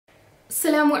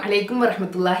Assalamu alaikum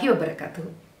warahmatullahi wabarakatuh.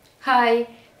 Hi,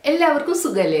 എല്ലാവർക്കും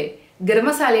സുഖല്ലേ? ഗരം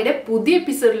മസാലയുടെ പുതിയ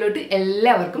എപ്പിസോഡിലോട്ട്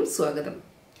എല്ലാവർക്കും സ്വാഗതം.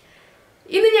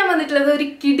 ഇന്ന് ഞാൻ വന്നിട്ടുള്ളത് ഒരു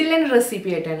കിടിലൻ റെസിപ്പി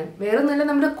ആയിട്ടാണ്. വേറെ ഒന്നുമല്ല,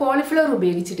 നമ്മുടെ കോളിഫ്ലവർ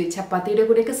ഉപയോഗിച്ചിട്ട് ചപ്പാത്തിയുടെ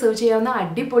കൂടെയൊക്കെ സെർവ് ചെയ്യാവുന്ന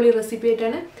അടിപൊളി റെസിപ്പി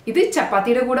ആയിട്ടാണ്. ഇത്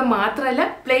ചപ്പാത്തിയുടെ കൂടെ മാത്രമല്ല,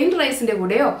 പ്ലെയിൻ റൈസിന്റെ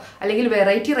കൂടെയോ അല്ലെങ്കിൽ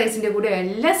വെറൈറ്റി റൈസിന്റെ കൂടെയോ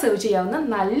എല്ലാം സെർവ് ചെയ്യാവുന്ന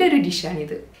നല്ലൊരു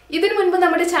ഡിഷാണിത്. ഇതിനു മുൻപ്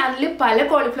നമ്മുടെ ചാനലിൽ പല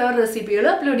കോളിഫ്ലവർ റെസിപ്പികൾ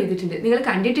അപ്ലോഡ് ചെയ്തിട്ടുണ്ട്. നിങ്ങൾ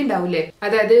കണ്ടിട്ടുണ്ടാവില്ലേ?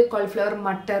 അതായത് കോളിഫ്ലവർ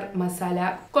മട്ടർ മസാല,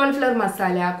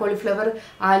 കോളിഫ്ലവർ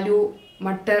ആലു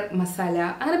മട്ടർ മസാല,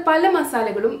 അങ്ങനെ പല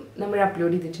മസാലകളും നമ്മൾ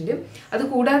അപ്ലോഡ് ചെയ്തിട്ടുണ്ട്.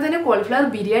 അതുകൂടാതെ തന്നെ കോളിഫ്ലവർ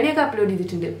ബിരിയാണിയൊക്കെ അപ്ലോഡ്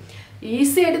ചെയ്തിട്ടുണ്ട്.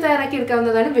 ഈസി ആയിട്ട് തയ്യാറാക്കി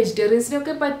എടുക്കാവുന്നതാണ്.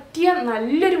 വെജിറ്റേറിയൻസിനൊക്കെ പറ്റിയ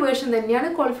നല്ലൊരു വേർഷൻ തന്നെയാണ്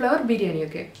കോളിഫ്ലവർ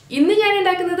ബിരിയാണിയൊക്കെ. ഇന്ന് ഞാൻ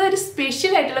ഉണ്ടാക്കുന്നത് ഒരു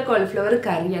സ്പെഷ്യൽ ആയിട്ടുള്ള കോളിഫ്ലവർ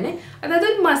കറിയാണ്. അതായത്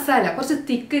ഒരു മസാല, കുറച്ച്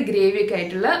തിക്ക് ഗ്രേവി ഒക്കെ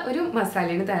ആയിട്ടുള്ള ഒരു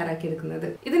മസാലയാണ് തയ്യാറാക്കി എടുക്കുന്നത്.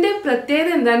 ഇതിന്റെ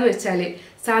പ്രത്യേകത എന്താന്ന് വെച്ചാൽ,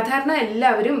 സാധാരണ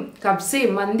എല്ലാവരും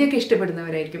കബ്സയും മന്തിയൊക്കെ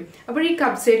ഇഷ്ടപ്പെടുന്നവരായിരിക്കും. അപ്പോൾ ഈ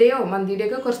കബ്സയുടെയോ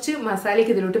മന്തിയുടെയോ കുറച്ച്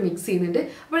മസാലയൊക്കെ ഇതിലോട്ട് മിക്സ് ചെയ്യുന്നുണ്ട്.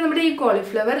 അപ്പോൾ നമ്മുടെ ഈ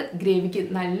കോളിഫ്ലവർ ഗ്രേവിക്ക്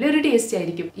നല്ലൊരു ടേസ്റ്റ്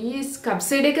ആയിരിക്കും. ഈ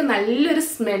കബ്സയുടെയൊക്കെ നല്ലൊരു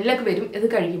സ്മെല്ലൊക്കെ വരും ഇത്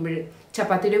കഴിക്കുമ്പോൾ.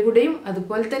 ചപ്പാത്തിയുടെ കൂടെയും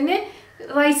അതുപോലെ തന്നെ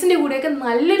റൈസിന്റെ കൂടെയൊക്കെ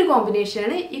നല്ലൊരു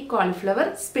കോമ്പിനേഷനാണ് ഈ കോളിഫ്ലവർ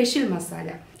സ്പെഷ്യൽ മസാല.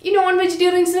 ഈ നോൺ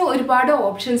വെജിറ്റേറിയൻസിന് ഒരുപാട്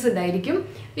ഓപ്ഷൻസ് ഉണ്ടായിരിക്കും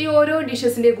ഈ ഓരോ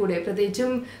ഡിഷസിന്റെ കൂടെ,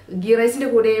 പ്രത്യേകിച്ചും ഗീ റൈസിന്റെ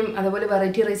കൂടെയും അതുപോലെ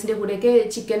വെറൈറ്റി റൈസിന്റെ കൂടെയൊക്കെ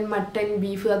ചിക്കൻ, മട്ടൻ,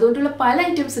 ബീഫ് അതുകൊണ്ടുള്ള പല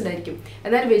ഐറ്റംസ് ഉണ്ടായിരിക്കും.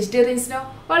 എന്നാൽ വെജിറ്റേറിയൻസിനോ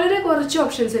വളരെ കുറച്ച്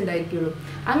ഓപ്ഷൻസ് ഉണ്ടായിരിക്കുള്ളൂ.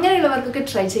 അങ്ങനെയുള്ളവർക്കൊക്കെ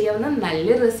ട്രൈ ചെയ്യാവുന്ന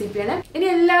നല്ലൊരു റെസിപ്പിയാണ്. ഇനി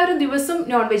എല്ലാവരും ദിവസം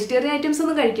നോൺ വെജിറ്റേറിയൻ ഐറ്റംസ്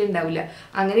ഒന്നും കഴിക്കുന്നുണ്ടാവില്ല.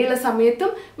 അങ്ങനെയുള്ള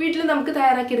സമയത്തും വീട്ടിൽ നമുക്ക്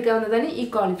തയ്യാറാക്കി എടുക്കാവുന്നതാണ് ഈ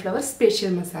കോളിഫ്ലവർ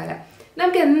സ്പെഷ്യൽ മസാല.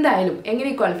 നമുക്ക് എന്തായാലും എങ്ങനെ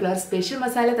ഈ കോളിഫ്ലവർ സ്പെഷ്യൽ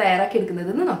മസാല തയ്യാറാക്കി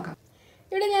എടുക്കുന്നതെന്ന് നോക്കാം.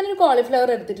 ഇവിടെ ഞാനൊരു കോളിഫ്ലവർ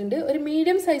എടുത്തിട്ടുണ്ട്. ഒരു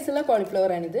മീഡിയം സൈസുള്ള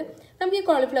കോളിഫ്ലവർ ആണിത്. നമുക്ക് ഈ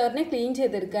കോളിഫ്ലവറിനെ ക്ലീൻ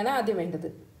ചെയ്തെടുക്കാനാണ് ആദ്യം വേണ്ടത്.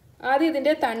 ആദ്യം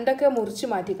ഇതിൻ്റെ തണ്ടൊക്കെ മുറിച്ച്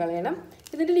മാറ്റി കളയണം.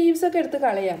 ഇതിൻ്റെ ലീവ്സൊക്കെ എടുത്ത്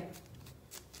കളയാം.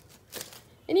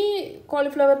 ഇനി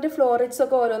കോളിഫ്ലവറിൻ്റെ ഫ്ലോററ്റ്സ്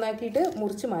ഒക്കെ ഓരോന്നാക്കിയിട്ട്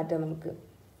മുറിച്ച് മാറ്റാം നമുക്ക്.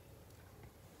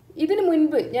 ഇതിന്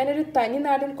മുൻപ് ഞാനൊരു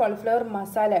തനിനാടൻ കോളിഫ്ലവർ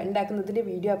മസാല ഉണ്ടാക്കുന്നതിൻ്റെ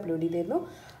വീഡിയോ അപ്ലോഡ് ചെയ്തിരുന്നു.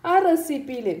 ആ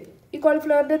റെസിപ്പിയിൽ ഈ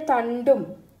കോളിഫ്ലവറിൻ്റെ തണ്ടും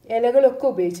ഇലകളൊക്കെ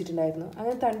ഉപയോഗിച്ചിട്ടുണ്ടായിരുന്നു.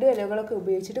 അങ്ങനെ തണ്ടും ഇലകളൊക്കെ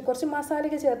ഉപയോഗിച്ചിട്ട് കുറച്ച്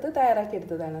മസാലയൊക്കെ ചേർത്ത്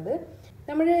തയ്യാറാക്കിയെടുത്തതാണത്.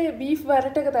 നമ്മൾ ബീഫ്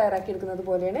വരട്ടൊക്കെ തയ്യാറാക്കിയെടുക്കുന്നത്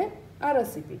പോലെയാണ് ആ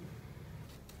റെസിപ്പി.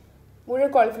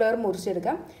 മുഴുവൻ കോളിഫ്ലവർ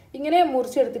മുറിച്ചെടുക്കാം. ഇങ്ങനെ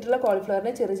മുറിച്ചെടുത്തിട്ടുള്ള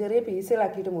കോളിഫ്ലവറിനെ ചെറിയ ചെറിയ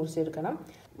പീസുകളാക്കിയിട്ട് മുറിച്ചെടുക്കണം.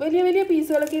 വലിയ വലിയ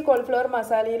പീസുകളൊക്കെ ഈ കോളിഫ്ലവർ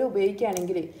മസാലയിൽ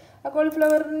ഉപയോഗിക്കുകയാണെങ്കിൽ ആ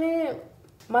കോളിഫ്ലവറിന്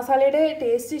മസാലയുടെ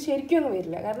ടേസ്റ്റ് ശരിക്കും ഒന്നും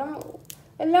വരില്ല. കാരണം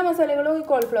എല്ലാ മസാലകളും ഈ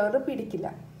കോളിഫ്ലവറിൽ പിടിക്കില്ല.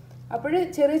 അപ്പോൾ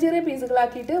ചെറിയ ചെറിയ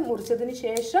പീസുകളാക്കിയിട്ട് മുറിച്ചതിന്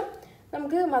ശേഷം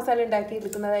നമുക്ക് മസാല ഉണ്ടാക്കി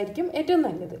എടുക്കുന്നതായിരിക്കും ഏറ്റവും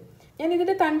നല്ലത്. ഞാൻ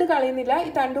ഇതിൻ്റെ തണ്ട് കളയുന്നില്ല, ഈ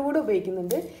തണ്ട് കൂടെ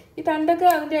ഉപയോഗിക്കുന്നുണ്ട്. ഈ തണ്ടൊക്കെ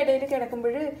അതിൻ്റെ ഇടയിൽ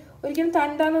കിടക്കുമ്പോൾ ഒരിക്കലും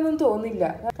തണ്ടാന്നൊന്നും തോന്നില്ല.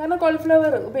 കാരണം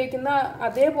കോളിഫ്ലവർ ഉപയോഗിക്കുന്ന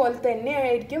അതേപോലെ തന്നെ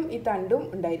ആയിരിക്കും ഈ തണ്ടും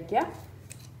ഉണ്ടായിരിക്കുക.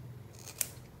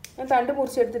 ഞാൻ തണ്ട്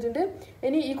മുറിച്ചെടുത്തിട്ടുണ്ട്.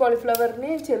 ഇനി ഈ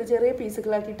കോളിഫ്ലവറിനെ ചെറിയ ചെറിയ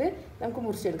പീസുകളാക്കിയിട്ട് നമുക്ക്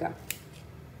മുറിച്ചെടുക്കാം.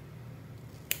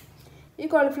 ഈ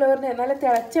കോളിഫ്ലവറിനെ നല്ല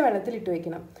തിളച്ച വെള്ളത്തിലിട്ട്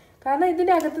വയ്ക്കണം. കാരണം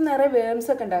ഇതിൻ്റെ അകത്ത് നിറയെ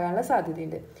വേംസ് ഒക്കെ ഉണ്ടാകാനുള്ള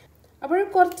സാധ്യതയുണ്ട്. അപ്പോൾ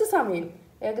കുറച്ച് സമയം,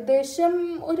 ഏകദേശം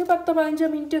ഒരു 10-15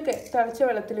 മിനിറ്റൊക്കെ തിളച്ച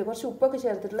വെള്ളത്തിൽ കുറച്ച് ഉപ്പൊക്കെ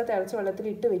ചേർത്തിട്ടുള്ള തിളച്ച വെള്ളത്തിൽ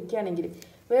ഇട്ട് വെക്കുകയാണെങ്കിൽ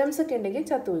വേംസ് ഒക്കെ ഉണ്ടെങ്കിൽ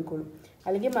ചത്തുപോയിക്കോളും.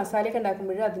 അല്ലെങ്കിൽ മസാലയൊക്കെ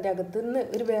ഉണ്ടാക്കുമ്പോൾ അതിൻ്റെ അകത്തു നിന്ന്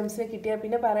ഒരു വേംസിനെ കിട്ടിയാൽ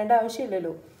പിന്നെ പറയേണ്ട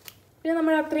ആവശ്യമില്ലല്ലോ. പിന്നെ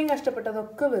നമ്മൾ അത്രയും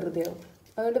കഷ്ടപ്പെട്ടതൊക്കെ വെറുതെ ആവും.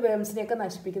 അതുകൊണ്ട് വേംസിനെയൊക്കെ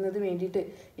നശിപ്പിക്കുന്നത് വേണ്ടിയിട്ട്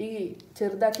ഈ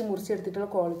ചെറുതാക്കി മുറിച്ചെടുത്തിട്ടുള്ള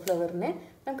കോളിഫ്ലവറിനെ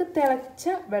നമുക്ക് തിളച്ച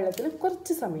വെള്ളത്തിൽ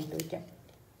കുറച്ച് സമയം ഇട്ട് വയ്ക്കാം.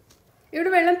 ഇവിടെ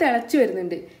വെള്ളം തിളച്ച്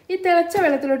വരുന്നുണ്ട്. ഈ തിളച്ച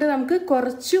വെള്ളത്തിലോട്ട് നമുക്ക്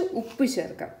കുറച്ച് ഉപ്പ്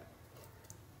ചേർക്കാം.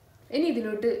 ഇനി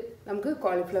ഇതിലോട്ട് നമുക്ക്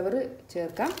കോളിഫ്ലവർ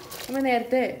ചേർക്കാം. നമ്മൾ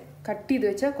നേരത്തെ കട്ട് ചെയ്ത്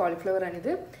വെച്ച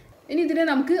കോളിഫ്ലവറാണിത്. ഇനി ഇതിനെ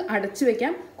നമുക്ക് അടച്ചു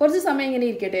വെക്കാം. കുറച്ച് സമയം ഇങ്ങനെ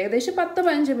ഇരിക്കട്ടെ, ഏകദേശം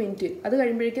 10-15 മിനിറ്റ്. അത്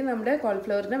കഴിയുമ്പോഴേക്കും നമ്മുടെ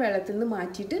കോളിഫ്ലവറിനെ വെള്ളത്തിൽ നിന്ന്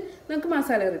മാറ്റിയിട്ട് നമുക്ക്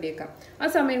മസാല റെഡിയാക്കാം. ആ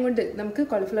സമയം കൊണ്ട് നമുക്ക്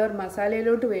കോളിഫ്ലവർ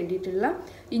മസാലയിലോട്ട് വേണ്ടിയിട്ടുള്ള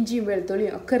ഇഞ്ചിയും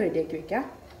വെളുത്തുള്ളിയും ഒക്കെ റെഡിയാക്കി വെക്കാം.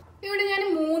 ഇവിടെ ഞാൻ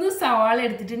 3 സവാള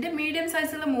എടുത്തിട്ടുണ്ട്. മീഡിയം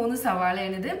സൈസുള്ള 3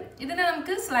 സവാളയാണിത്. ഇതിനെ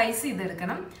നമുക്ക് സ്ലൈസ്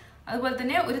ചെയ്തെടുക്കണം. അതുപോലെ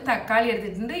തന്നെ ഒരു തക്കാളി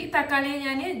എടുത്തിട്ടുണ്ട്. ഈ തക്കാളിയെ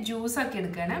ഞാൻ ജ്യൂസാക്കി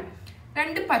എടുക്കുകയാണ്.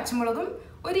 2 പച്ചമുളകും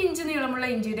 1 ഇഞ്ച് നീളമുള്ള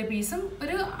ഇഞ്ചിയുടെ പീസും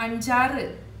ഒരു 5-6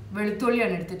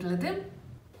 വെളുത്തുള്ളിയാണ് എടുത്തിട്ടുള്ളത്.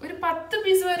 ഒരു 10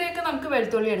 പീസ് വരെയൊക്കെ നമുക്ക്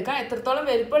വെളുത്തുള്ളി എടുക്കാം. എത്രത്തോളം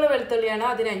വലുപ്പമുള്ള വെളുത്തുള്ളിയാണോ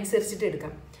അതിനനുസരിച്ചിട്ട്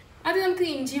എടുക്കാം. അത് നമുക്ക്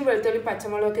ഇഞ്ചിയും വെളുത്തുള്ളിയും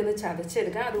പച്ചമുളകൊക്കെ ഒന്ന്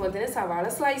ചതച്ചെടുക്കാം. അതുപോലെ തന്നെ സവാള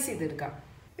സ്ലൈസ് ചെയ്തെടുക്കാം.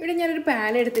 ഇവിടെ ഞാനൊരു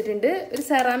പാൻ എടുത്തിട്ടുണ്ട്. ഒരു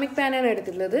സെറാമിക് പാനാണ്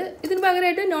എടുത്തിട്ടുള്ളത്. ഇതിന്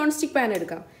പകരമായിട്ട് നോൺ സ്റ്റിക്ക് പാൻ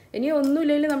എടുക്കാം. ഇനി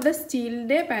ഒന്നുമില്ലെങ്കിൽ നമ്മുടെ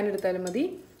സ്റ്റീലിൻ്റെ പാൻ എടുത്താലും മതി.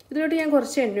 ഇതിലോട്ട് ഞാൻ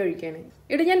കുറച്ച് എണ്ണ ഒഴിക്കുകയാണ്.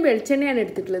 ഇവിടെ ഞാൻ വെളിച്ചെണ്ണയാണ്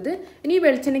എടുത്തിട്ടുള്ളത്. ഇനി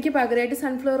വെളിച്ചെണ്ണയ്ക്ക് പകരമായിട്ട്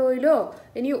സൺഫ്ലവർ ഓയിലോ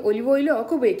ഇനി ഒലിവ് ഓയിലോ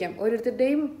ഒക്കെ ഉപയോഗിക്കാം.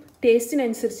 ഓരോരുത്തരുടെയും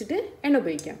ടേസ്റ്റിനനുസരിച്ചിട്ട് എണ്ണ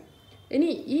ഉപയോഗിക്കാം. ഇനി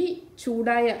ഈ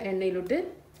ചൂടായ എണ്ണയിലോട്ട്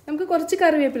നമുക്ക് കുറച്ച്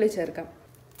കറിവേപ്പില ചേർക്കാം.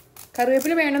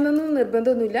 കറിവേപ്പില വേണമെന്നൊന്നും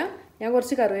നിർബന്ധമൊന്നുമില്ല. ഞാൻ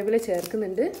കുറച്ച് കറിവേപ്പില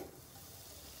ചേർക്കുന്നുണ്ട്.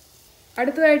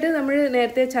 അടുത്തതായിട്ട് നമ്മൾ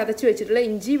നേരത്തെ ചതച്ച് വെച്ചിട്ടുള്ള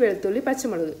ഇഞ്ചി, വെളുത്തുള്ളി,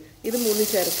 പച്ചമുളക് ഇത് മൂന്നും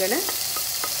ചേർക്കണം.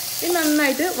 ഇത്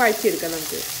നന്നായിട്ട് വഴറ്റിയെടുക്കാം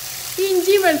നമുക്ക്. ഈ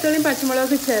ഇഞ്ചിയും വെളുത്തുള്ളിയും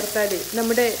പച്ചമുളകൊക്കെ ചേർത്താൽ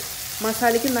നമ്മുടെ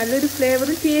മസാലയ്ക്ക് നല്ലൊരു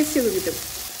ഫ്ലേവറും ടേസ്റ്റൊക്കെ കിട്ടും.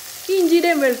 ഈ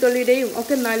ഇഞ്ചിയുടെയും വെളുത്തുള്ളിയുടെയും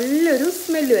ഒക്കെ നല്ലൊരു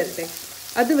സ്മെല്ല് വരട്ടെ.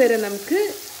 അതുവരെ നമുക്ക്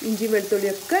ഇഞ്ചിയും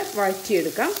വെളുത്തുള്ളിയൊക്കെ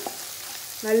വഴറ്റിയെടുക്കാം.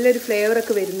 നല്ലൊരു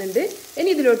ഫ്ലേവറൊക്കെ വരുന്നുണ്ട്. ഇനി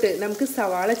ഇതിലോട്ട് നമുക്ക്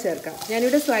സവാള ചേർക്കാം.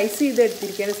 ഞാനിവിടെ സ്ലൈസ്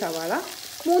ചെയ്തെടുത്തിരിക്കുകയാണ് സവാള.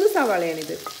 3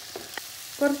 സവാളയാണിത്.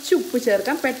 കുറച്ച് ഉപ്പ്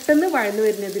ചേർക്കാം, പെട്ടെന്ന് വഴന്നു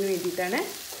വരുന്നതിന് വേണ്ടിയിട്ടാണ്.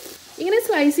 ഇങ്ങനെ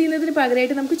സ്ലൈസ് ചെയ്യുന്നതിന്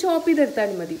പകരമായിട്ട് നമുക്ക് ചോപ്പ്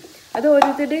ചെയ്തെടുത്താലും മതി. അത്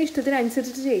ഓരോരുത്തരുടെ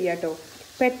ഇഷ്ടത്തിനനുസരിച്ച് ചെയ്യാം കേട്ടോ.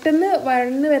 പെട്ടെന്ന്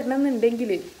വഴന്ന്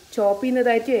വരണമെന്നുണ്ടെങ്കിൽ ചോപ്പ്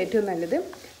ചെയ്യുന്നതായിരിക്കും ഏറ്റവും നല്ലത്.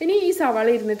 ഇനി ഈ സവാള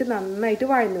ഇരുന്നിട്ട് നന്നായിട്ട്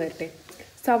വഴന്ന് വരട്ടെ.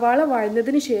 സവാള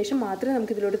വഴന്നതിന് ശേഷം മാത്രമേ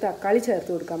നമുക്കിതിലോട്ട് തക്കാളി ചേർത്ത്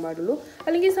കൊടുക്കാൻ പാടുള്ളൂ.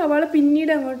 അല്ലെങ്കിൽ സവാള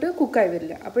പിന്നീട് അങ്ങോട്ട് കുക്കായി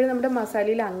വരില്ല. അപ്പോൾ നമ്മുടെ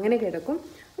മസാലയിൽ അങ്ങനെ കിടക്കും.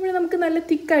 അപ്പോൾ നമുക്ക് നല്ല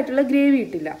തിക്കായിട്ടുള്ള ഗ്രേവി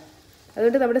കിട്ടില്ല.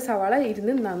 അതുകൊണ്ട് നമ്മുടെ സവാള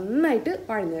ഇരുന്ന് നന്നായിട്ട്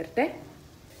വഴന്ന് വരട്ടെ.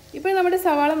 ഇപ്പോൾ നമ്മുടെ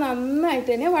സവാള നന്നായിട്ട്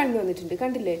തന്നെ വഴന്ന് വന്നിട്ടുണ്ട്,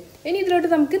 കണ്ടില്ലേ? ഇനി ഇതിലോട്ട്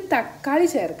നമുക്ക് തക്കാളി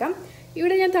ചേർക്കാം.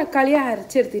 ഇവിടെ ഞാൻ തക്കാളി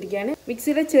അരച്ചെടുത്തിരിക്കുകയാണ്.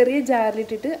 മിക്സിയുടെ ചെറിയ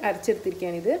ജാറിലിട്ടിട്ട്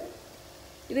അരച്ചെടുത്തിരിക്കുകയാണ്.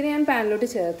 ഇതിനെ ഞാൻ പാനിലോട്ട്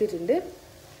ചേർത്തിട്ടുണ്ട്.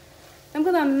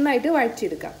 നമുക്ക് നന്നായിട്ട്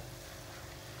വഴറ്റിയെടുക്കാം.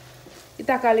 ഈ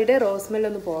തക്കാളിയുടെ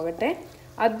റോസ്മെല്ലൊന്ന് പോകട്ടെ,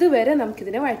 അതുവരെ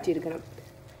നമുക്കിതിനെ വഴറ്റിയെടുക്കണം.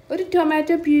 ഒരു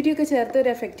ടൊമാറ്റോ പ്യൂരിയൊക്കെ ചേർത്ത് ഒരു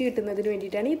എഫക്റ്റ് കിട്ടുന്നതിന്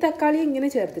വേണ്ടിയിട്ടാണ് ഈ തക്കാളി ഇങ്ങനെ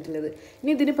ചേർത്തിട്ടുള്ളത്.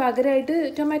 ഇനി ഇതിന് പകരമായിട്ട്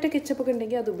ടൊമാറ്റോ കെച്ചപ്പൊക്കെ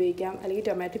ഉണ്ടെങ്കിൽ അത് ഉപയോഗിക്കാം, അല്ലെങ്കിൽ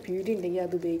ടൊമാറ്റോ പ്യൂരി ഉണ്ടെങ്കിൽ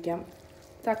അത് ഉപയോഗിക്കാം.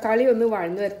 തക്കാളി ഒന്ന്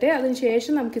വഴന്നു വരട്ടെ. അതിന്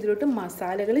ശേഷം നമുക്കിതിലോട്ട്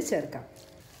മസാലകൾ ചേർക്കാം.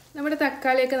 നമ്മുടെ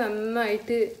തക്കാളിയൊക്കെ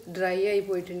നന്നായിട്ട് ഡ്രൈ ആയി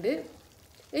പോയിട്ടുണ്ട്.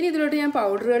 ഇനി ഇതിലോട്ട് ഞാൻ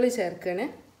പൗഡറുകൾ ചേർക്കുകയാണ്.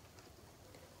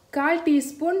 1/4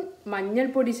 ടീസ്പൂൺ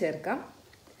മഞ്ഞൾപ്പൊടി ചേർക്കാം.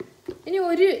 ഇനി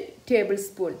 1 ടേബിൾ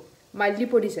സ്പൂൺ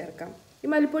മല്ലിപ്പൊടി ചേർക്കാം. ഈ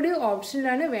മല്ലിപ്പൊടി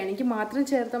ഓപ്ഷനിലാണ്, വേണമെങ്കിൽ മാത്രം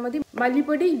ചേർത്താൽ മതി.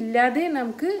 മല്ലിപ്പൊടി ഇല്ലാതെ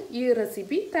നമുക്ക് ഈ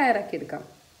റെസിപ്പി തയ്യാറാക്കിയെടുക്കാം.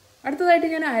 അടുത്തതായിട്ട്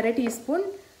ഞാൻ 1/2 ടീസ്പൂൺ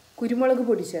കുരുമുളക്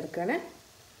പൊടി ചേർക്കുകയാണ്.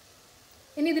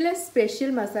 ഇനി ഇതിലെ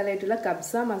സ്പെഷ്യൽ മസാല ആയിട്ടുള്ള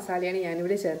കബ്സ മസാലയാണ്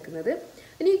ഞാനിവിടെ ചേർക്കുന്നത്.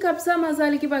 ഇനി ഈ കബ്സ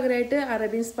മസാലയ്ക്ക് പകരമായിട്ട്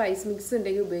അറേബ്യൻ സ്പൈസ് മിക്സ്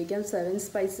ഉണ്ടെങ്കിൽ ഉപയോഗിക്കാം, 7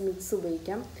 സ്പൈസ് മിക്സ്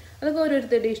ഉപയോഗിക്കാം. അതൊക്കെ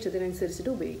ഓരോരുത്തരുടെ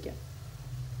ഇഷ്ടത്തിനനുസരിച്ചിട്ട് ഉപയോഗിക്കാം.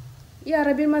 ഈ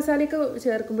അറേബ്യൻ മസാലയൊക്കെ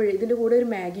ചേർക്കുമ്പോൾ ഇതിൻ്റെ കൂടെ ഒരു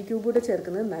മാഗി ക്യൂബ് കൂടെ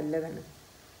ചേർക്കുന്നത് നല്ലതാണ്.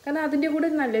 കാരണം അതിൻ്റെ കൂടെ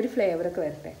നല്ലൊരു ഫ്ലേവറൊക്കെ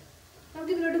വരട്ടെ.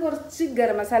 നമുക്ക് ഇതിലോട്ട് കുറച്ച്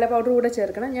ഗരം മസാല പൗഡർ കൂടെ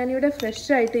ചേർക്കണം. ഞാനിവിടെ ഫ്രഷ്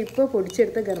ആയിട്ട് ഇപ്പോൾ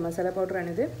പൊടിച്ചെടുത്ത ഗരം മസാല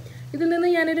പൗഡറാണിത്. ഇതിൽ നിന്ന്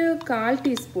ഞാനൊരു 1/4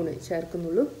 ടീസ്പൂണ്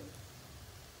ചേർക്കുന്നുള്ളൂ.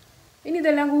 ഇനി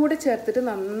ഇതെല്ലാം കൂടെ ചേർത്തിട്ട്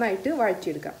നന്നായിട്ട്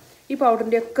വഴറ്റിയെടുക്കാം. ഈ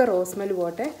പൗഡറിൻ്റെ ഒക്കെ റോസ്മെൽ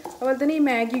പോട്ടെ. അതുപോലെ തന്നെ ഈ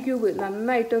മാഗി ക്യൂബ്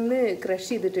നന്നായിട്ടൊന്ന് ക്രഷ്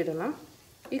ചെയ്തിട്ടിടണം.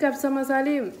 ഈ കബ്സ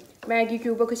മസാലയും മാഗി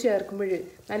ക്യൂബൊക്കെ ചേർക്കുമ്പോൾ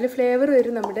നല്ല ഫ്ലേവർ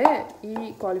വരും നമ്മുടെ ഈ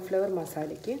കോളിഫ്ലവർ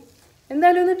മസാലയ്ക്ക്.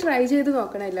 എന്തായാലും ഒന്ന് ട്രൈ ചെയ്ത്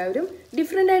നോക്കണം എല്ലാവരും.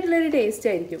 ഡിഫറെൻ്റ് ആയിട്ടുള്ളൊരു ടേസ്റ്റ്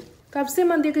ആയിരിക്കും. കബ്സയും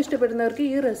മന്തിയൊക്കെ ഇഷ്ടപ്പെടുന്നവർക്ക്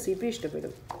ഈ റെസിപ്പി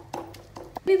ഇഷ്ടപ്പെടും.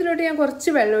 ഇനി ഇതിലോട്ട് ഞാൻ കുറച്ച്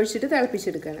വെള്ളം ഒഴിച്ചിട്ട്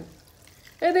തിളപ്പിച്ചെടുക്കുകയാണ്.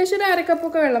 ഏകദേശം ഒരു 1/2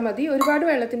 കപ്പൊക്കെ വെള്ളം മതി. ഒരുപാട്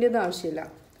വെള്ളത്തിൻ്റെ ഒന്നും ആവശ്യമില്ല.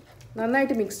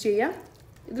 നന്നായിട്ട് മിക്സ് ചെയ്യാം.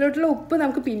 ഇതിലോട്ടുള്ള ഉപ്പ്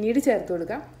നമുക്ക് പിന്നീട് ചേർത്ത്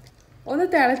കൊടുക്കാം. ഒന്ന്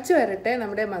തിളച്ച് വരട്ടെ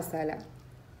നമ്മുടെ മസാല.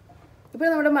 ഇപ്പോൾ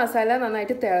നമ്മുടെ മസാല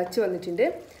നന്നായിട്ട് തിളച്ച് വന്നിട്ടുണ്ട്.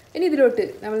 ഇനി ഇതിലോട്ട്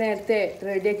നമ്മൾ നേരത്തെ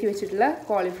റെഡിയാക്കി വെച്ചിട്ടുള്ള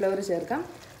കോളിഫ്ലവർ ചേർക്കാം.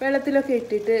 വെള്ളത്തിലൊക്കെ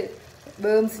ഇട്ടിട്ട്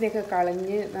വേംസിനെയൊക്കെ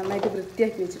കളഞ്ഞ് നന്നായിട്ട്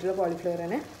വൃത്തിയാക്കി വെച്ചിട്ടുള്ള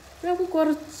കോളിഫ്ലവറാണ്. നമുക്ക്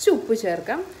കുറച്ച് ഉപ്പ്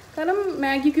ചേർക്കാം. കാരണം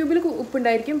മാഗി ക്യൂബിൽ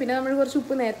ഉപ്പുണ്ടായിരിക്കും. പിന്നെ നമ്മൾ കുറച്ച്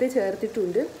ഉപ്പ് നേരത്തെ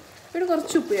ചേർത്തിട്ടുണ്ട്. പിന്നെ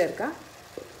കുറച്ച് ഉപ്പ് ചേർക്കാം.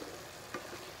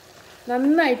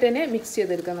 നന്നായിട്ട് തന്നെ മിക്സ്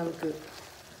ചെയ്തെടുക്കാം നമുക്ക്.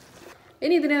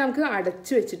 ഇനി ഇതിനെ നമുക്ക്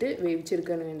അടച്ച് വെച്ചിട്ട്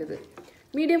വേവിച്ചെടുക്കുകയാണ് വേണ്ടത്.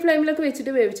 മീഡിയം ഫ്ലെയിമിലൊക്കെ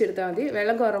വെച്ചിട്ട് വേവിച്ചെടുത്താൽ മതി.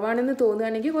 വെള്ളം കുറവാണെന്ന്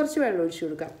തോന്നുകയാണെങ്കിൽ കുറച്ച് വെള്ളം ഒഴിച്ചു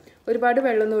കൊടുക്കാം. ഒരുപാട്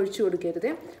വെള്ളമൊന്നും ഒഴിച്ചു കൊടുക്കരുത്.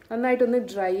 നന്നായിട്ടൊന്ന്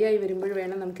ഡ്രൈ ആയി വരുമ്പോൾ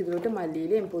വേണം നമുക്കിതിലോട്ട്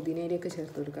മല്ലിയിലയും പുതിനയിലയും ഒക്കെ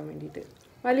ചേർത്ത് കൊടുക്കാൻ വേണ്ടിയിട്ട്.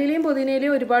 മല്ലിയിലയും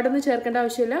പുതിനയിലയും ഒരുപാടൊന്നും ചേർക്കേണ്ട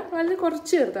ആവശ്യമില്ല. വളരെ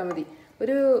കുറച്ച് ചേർത്താൽ മതി.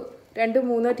 ഒരു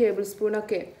 2-3 ടേബിൾ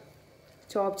സ്പൂണൊക്കെ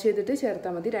ചോപ്പ് ചെയ്തിട്ട്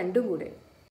ചേർത്താൽ മതി, രണ്ടും കൂടെ.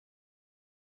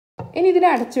 ഇനി ഇതിനെ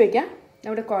അടച്ചു വയ്ക്കാം.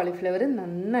 നമ്മുടെ കോളിഫ്ലവർ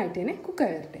നന്നായിട്ട് തന്നെ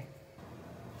കുക്കായി വരട്ടെ.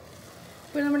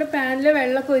 ഇപ്പോൾ നമ്മുടെ പാനിലെ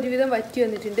വെള്ളമൊക്കെ ഒരുവിധം വറ്റി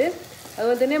വന്നിട്ടുണ്ട്.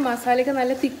 അതുപോലെ തന്നെ മസാലയൊക്കെ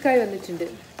നല്ല തിക്കായി വന്നിട്ടുണ്ട്.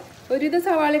 ഒരുവിധം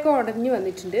സവാളയൊക്കെ ഉടഞ്ഞ്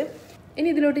വന്നിട്ടുണ്ട്. ഇനി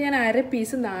ഇതിലോട്ട് ഞാൻ 1/2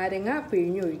 പീസ് നാരങ്ങ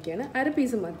പിഴിഞ്ഞൊഴിക്കുകയാണ്. 1/2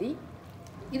 പീസ് മതി.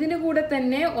 ഇതിൻ്റെ കൂടെ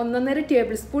തന്നെ 1.5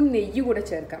 ടേബിൾ സ്പൂൺ നെയ്യ് കൂടെ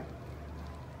ചേർക്കാം.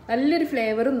 നല്ലൊരു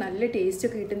ഫ്ലേവറും നല്ല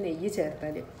ടേസ്റ്റൊക്കെ കിട്ടും നെയ്യ്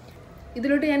ചേർത്താൽ.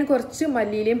 ഇതിലോട്ട് ഞാൻ കുറച്ച്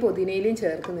മല്ലിയിലയും പുതിനയിലയും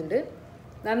ചേർക്കുന്നുണ്ട്.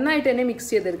 നന്നായിട്ട് തന്നെ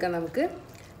മിക്സ് ചെയ്തെടുക്കാം നമുക്ക്.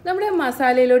 നമ്മുടെ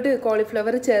മസാലയിലോട്ട്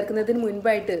കോളിഫ്ലവർ ചേർക്കുന്നതിന്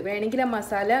മുൻപായിട്ട് വേണമെങ്കിൽ ആ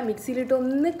മസാല മിക്സിയിലിട്ട്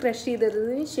ഒന്ന് ക്രഷ്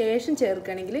ചെയ്തതിന് ശേഷം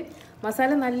ചേർക്കുകയാണെങ്കിൽ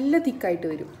മസാല നല്ല തിക്കായിട്ട്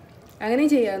വരും. അങ്ങനെ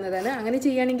ചെയ്യാവുന്നതാണ്. അങ്ങനെ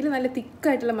ചെയ്യുകയാണെങ്കിൽ നല്ല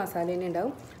തിക്കായിട്ടുള്ള മസാല തന്നെ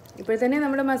ഉണ്ടാവും. ഇപ്പോൾ തന്നെ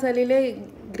നമ്മുടെ മസാലയിലെ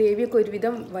ഗ്രേവിയൊക്കെ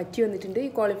ഒരുവിധം വറ്റി വന്നിട്ടുണ്ട്. ഈ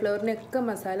കോളിഫ്ലവറിനൊക്കെ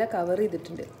മസാല കവർ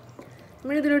ചെയ്തിട്ടുണ്ട്.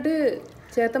 നമ്മളിതിലോട്ട്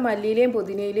ചേർത്ത മല്ലിയിലയും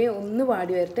പുതിനയിലയും ഒന്ന്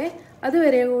വാടി വരട്ടെ.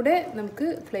 അതുവരെ കൂടെ നമുക്ക്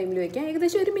ഫ്ലെയിമിൽ വയ്ക്കാം.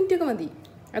 ഏകദേശം 1 മിനിറ്റൊക്കെ മതി.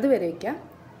 അതുവരെ വയ്ക്കാം.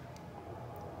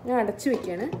 ഞാൻ അടച്ചു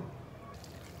വയ്ക്കുകയാണ്.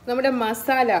 നമ്മുടെ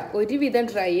മസാല ഒരുവിധം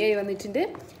ഡ്രൈ ആയി വന്നിട്ടുണ്ട്.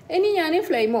 ഇനി ഞാൻ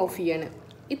ഫ്ലെയിം ഓഫ് ചെയ്യാണ്.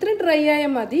 ഇത്ര ഡ്രൈ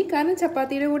ആയാൽ മതി. കാരണം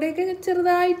ചപ്പാത്തിയുടെ കൂടെയൊക്കെ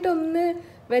ചെറുതായിട്ടൊന്ന്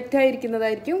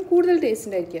വെറ്റായിരിക്കുന്നതായിരിക്കും കൂടുതൽ ടേസ്റ്റ്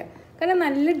ഉണ്ടായിരിക്കുക. കാരണം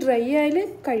നല്ല ഡ്രൈ ആയാൽ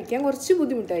കഴിക്കാൻ കുറച്ച്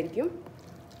ബുദ്ധിമുട്ടായിരിക്കും.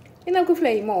 ഇനി നമുക്ക്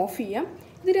ഫ്ലെയിം ഓഫ് ചെയ്യാം.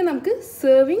 ഇതിനെ നമുക്ക്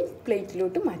സെർവിങ്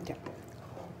പ്ലേറ്റിലോട്ട് മാറ്റാം.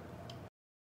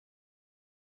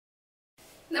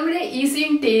 നമ്മുടെ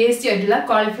ഈസിയും ടേസ്റ്റി ആയിട്ടുള്ള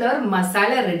കോളിഫ്ലവർ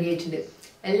മസാല റെഡി ആയിട്ടുണ്ട്.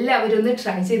 എല്ലാവരും ഒന്ന്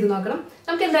ട്രൈ ചെയ്ത് നോക്കണം.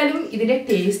 നമുക്ക് എന്തായാലും ഇതിന്റെ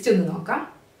ടേസ്റ്റ് ഒന്ന് നോക്കാം.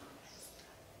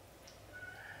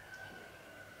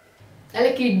 നല്ല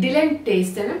കിഡിലൻ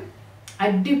ടേസ്റ്റാണ്,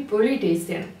 അടിപൊളി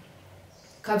ടേസ്റ്റാണ്.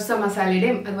 കബ്സ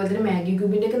മസാലയുടെയും അതുപോലെ തന്നെ മാഗി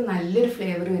ക്യൂബിൻ്റെ ഒക്കെ നല്ലൊരു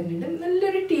ഫ്ലേവർ വരുന്നുണ്ട്,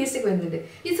 നല്ലൊരു ടേസ്റ്റ് ഒക്കെ വരുന്നുണ്ട്.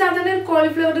 ഈ സാധാരണ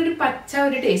കോളിഫ്ലവറിൻ്റെ ഒരു പച്ച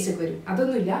ഒരു ടേസ്റ്റ് ഒക്കെ വരും,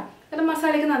 അതൊന്നുമില്ല. കാരണം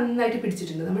മസാലയൊക്കെ നന്നായിട്ട്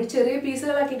പിടിച്ചിട്ടുണ്ട്. നമ്മൾ ചെറിയ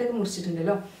പീസുകളാക്കിയിട്ടൊക്കെ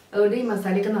മുറിച്ചിട്ടുണ്ടല്ലോ, അതുകൊണ്ട് ഈ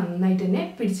മസാലയൊക്കെ നന്നായിട്ട് തന്നെ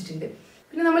പിടിച്ചിട്ടുണ്ട്.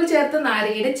 പിന്നെ നമ്മൾ ചേർത്ത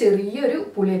നാരങ്ങയുടെ ചെറിയൊരു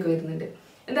പുളിയൊക്കെ വരുന്നുണ്ട്.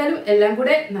 എന്തായാലും എല്ലാം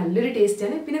കൂടെ നല്ലൊരു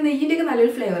ടേസ്റ്റാണ്. പിന്നെ നെയ്യിൻ്റെ ഒക്കെ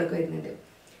നല്ലൊരു ഫ്ലേവർ ഒക്കെ വരുന്നുണ്ട്.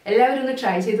 എല്ലാവരും ഒന്ന്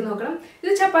ട്രൈ ചെയ്ത് നോക്കണം.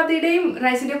 ഇത് ചപ്പാത്തിയുടെയും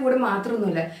റൈസിൻ്റെയും കൂടെ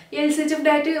മാത്രമൊന്നുമില്ല. ഈ LCHF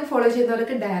ഡയറ്റ് ഫോളോ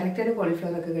ചെയ്യുന്നവരൊക്കെ ഡയറക്റ്റായിട്ട്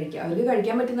കോളിഫ്ലവർ ഒക്കെ കഴിക്കുക. അവർക്ക്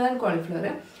കഴിക്കാൻ പറ്റുന്നതാണ് കോളിഫ്ലവർ.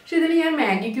 പക്ഷെ ഇതിൽ ഞാൻ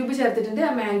മാഗി ക്യൂബ് ചേർത്തിട്ടുണ്ട്.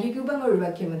 ആ മാഗി ക്യൂബ് അങ്ങ്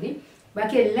ഒഴിവാക്കിയാൽ മതി.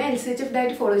 ബാക്കി എല്ലാ LCHF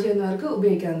ഡയറ്റ് ഫോളോ ചെയ്യുന്നവർക്ക്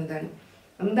ഉപയോഗിക്കാവുന്നതാണ്.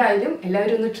 എന്തായാലും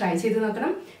എല്ലാവരും ഒന്ന് ട്രൈ ചെയ്ത്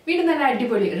നോക്കണം. വീണ്ടും നല്ല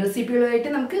അടിപൊളി റെസിപ്പികളുമായിട്ട്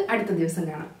നമുക്ക് അടുത്ത ദിവസം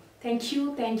കാണാം.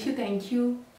 Thank you.